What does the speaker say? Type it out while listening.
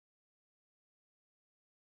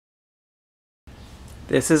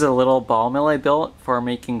This is a little ball mill I built for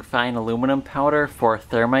making fine aluminum powder for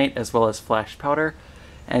thermite as well as flash powder.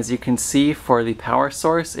 As you can see, for the power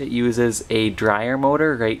source it uses a dryer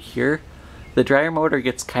motor right here. The dryer motor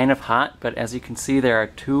gets kind of hot, but as you can see there are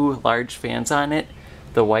two large fans on it,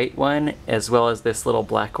 the white one as well as this little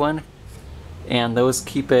black one, and those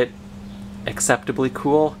keep it acceptably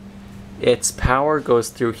cool. Its power goes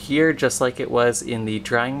through here just like it was in the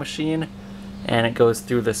drying machine, and it goes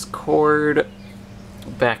through this cord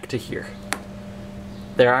back to here.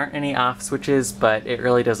 There aren't any off switches, but it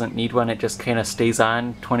really doesn't need one. It just kind of stays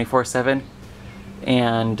on 24/7.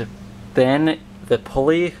 And then the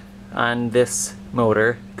pulley on this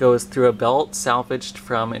motor goes through a belt salvaged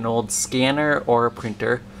from an old scanner or a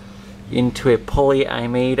printer into a pulley I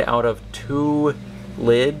made out of two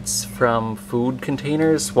lids from food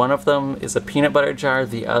containers. One of them is a peanut butter jar,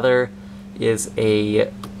 the other is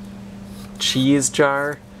a cheese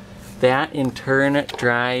jar. That in turn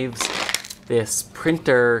drives this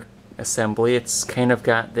printer assembly. It's kind of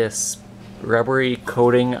got this rubbery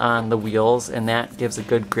coating on the wheels, and that gives a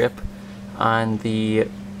good grip on the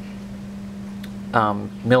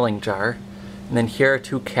milling jar. And then here are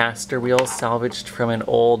two castor wheels salvaged from an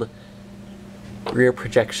old rear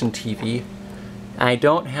projection TV. I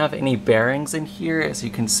don't have any bearings in here. As you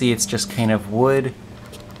can see, it's just kind of wood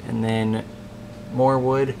and then more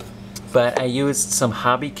wood. But I used some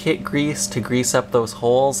hobby kit grease to grease up those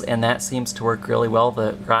holes, and that seems to work really well.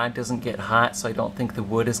 The rod doesn't get hot, so I don't think the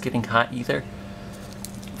wood is getting hot either.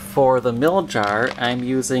 For the mill jar, I'm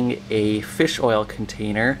using a fish oil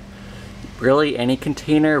container. Really, any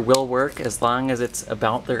container will work as long as it's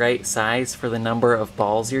about the right size for the number of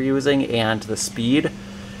balls you're using and the speed.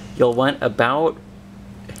 You'll want about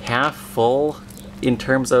half full in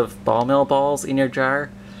terms of ball mill balls in your jar.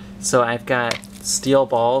 So I've got steel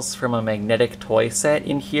balls from a magnetic toy set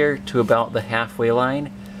in here to about the halfway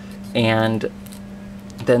line, and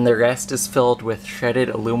then the rest is filled with shredded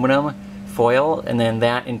aluminum foil, and then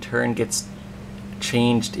that in turn gets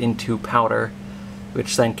changed into powder,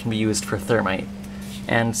 which then can be used for thermite.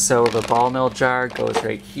 And so the ball mill jar goes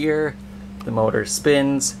right here, the motor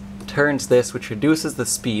spins, turns this, which reduces the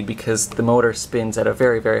speed because the motor spins at a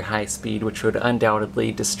very, very high speed, which would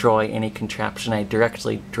undoubtedly destroy any contraption I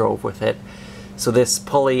directly drove with it. So this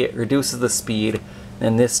pulley reduces the speed,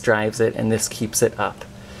 and this drives it, and this keeps it up.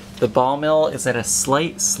 The ball mill is at a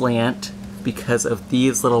slight slant because of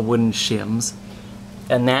these little wooden shims,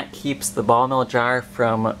 and that keeps the ball mill jar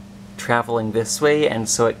from traveling this way, and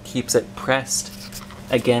so it keeps it pressed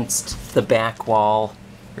against the back wall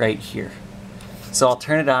right here. So I'll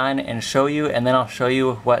turn it on and show you, and then I'll show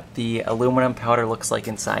you what the aluminum powder looks like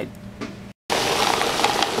inside.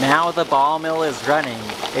 Now the ball mill is running.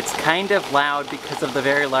 It's kind of loud because of the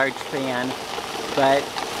very large fan, but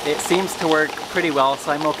it seems to work pretty well,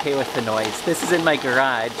 so I'm okay with the noise. This is in my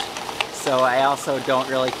garage, so I also don't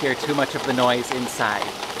really hear too much of the noise inside.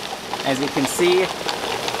 As you can see,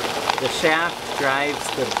 the shaft drives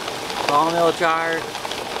the ball mill jar,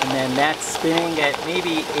 and then that's spinning at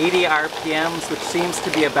maybe 80 RPMs, which seems to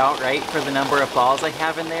be about right for the number of balls I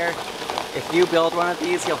have in there. If you build one of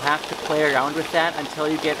these, you'll have to play around with that until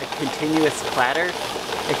you get a continuous clatter.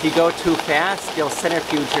 If you go too fast, you'll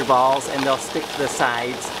centrifuge your balls and they'll stick to the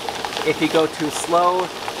sides. If you go too slow,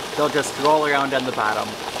 they'll just roll around on the bottom.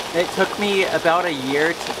 It took me about a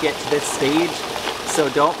year to get to this stage, so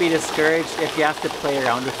don't be discouraged if you have to play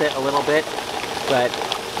around with it a little bit, but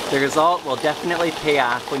the result will definitely pay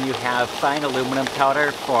off when you have fine aluminum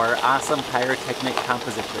powder for awesome pyrotechnic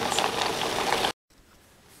compositions.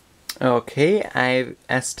 Okay, I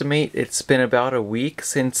estimate it's been about a week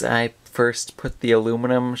since I first put the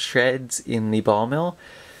aluminum shreds in the ball mill,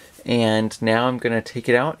 and now I'm going to take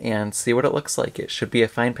it out and see what it looks like. It should be a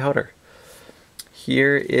fine powder.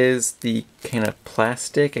 Here is the kind of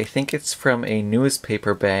plastic. I think it's from a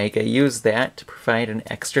newspaper bag. I use that to provide an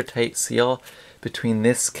extra tight seal between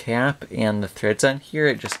this cap and the threads on here.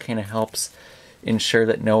 It just kind of helps ensure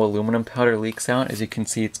that no aluminum powder leaks out. As you can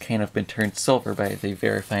see, it's kind of been turned silver by the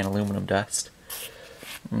very fine aluminum dust.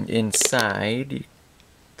 And inside,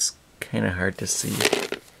 it's kind of hard to see,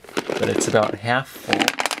 but it's about half full.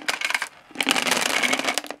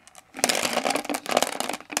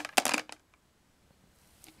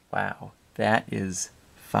 Wow, that is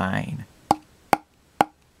fine.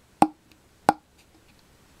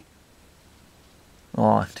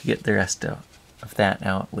 I'll have to get the rest of that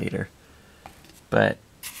out later. But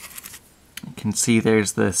you can see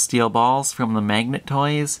there's the steel balls from the magnet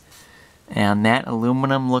toys, and that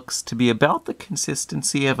aluminum looks to be about the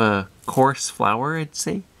consistency of a coarse flour, I'd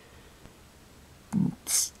say.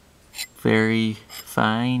 It's very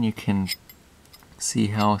fine. You can See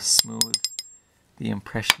how smooth the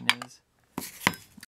impression is?